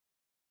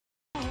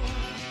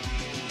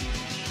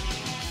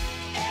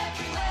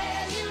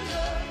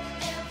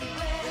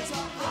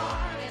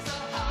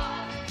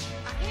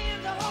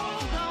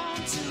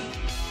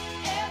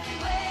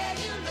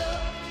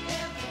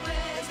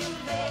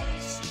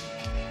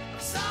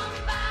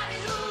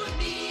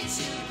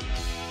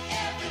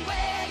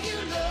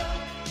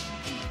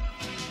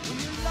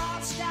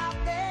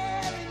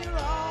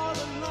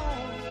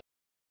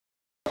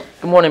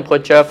Good morning,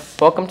 Port Jeff.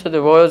 Welcome to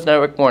the Royals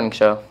Network Morning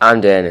Show.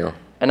 I'm Daniel.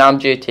 And I'm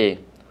JT.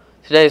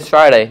 Today is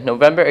Friday,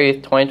 November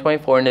 8th,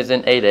 2024, and is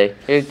an A-Day.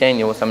 Here's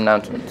Daniel with some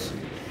announcements.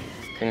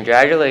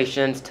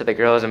 Congratulations to the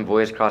girls and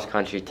boys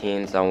cross-country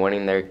teams on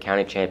winning their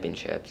county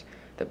championships.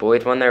 The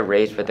boys won their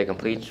race with a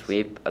complete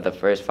sweep of the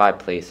first 5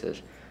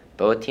 places.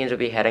 Both teams will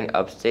be heading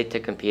upstate to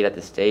compete at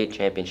the state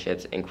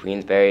championships in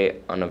Queensbury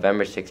on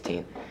November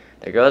 16th.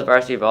 The girls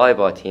varsity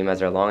volleyball team has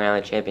their Long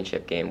Island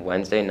championship game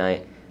Wednesday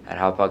night at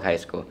Hauppauge High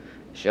School.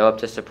 Show up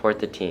to support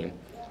the team.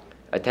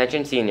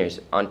 Attention seniors,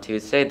 on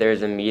Tuesday there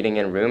is a meeting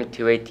in room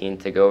 218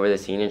 to go over the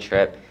senior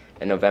trip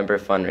and November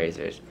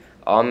fundraisers.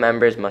 All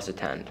members must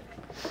attend.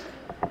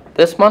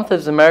 This month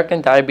is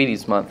American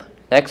Diabetes Month.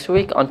 Next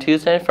week, on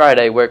Tuesday and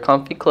Friday, wear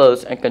comfy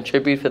clothes and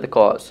contribute for the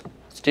cause.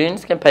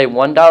 Students can pay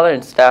 $1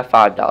 and staff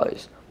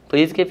 $5.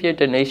 Please give your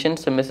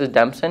donations to Mrs.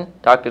 Dempson,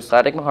 Dr.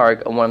 Sladek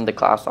Maharg, and one of the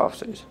class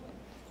officers.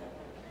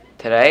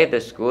 Today,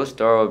 the school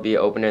store will be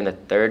open in the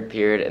 3rd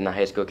period in the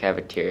high school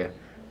cafeteria.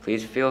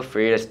 Please feel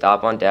free to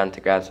stop on down to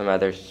grab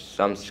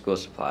some school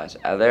supplies.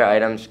 Other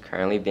items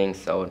currently being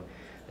sold.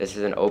 This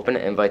is an open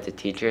invite to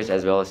teachers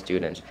as well as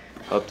students.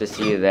 Hope to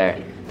see you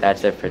there.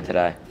 That's it for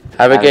today.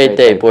 Have a great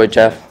day, Port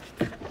Jeff.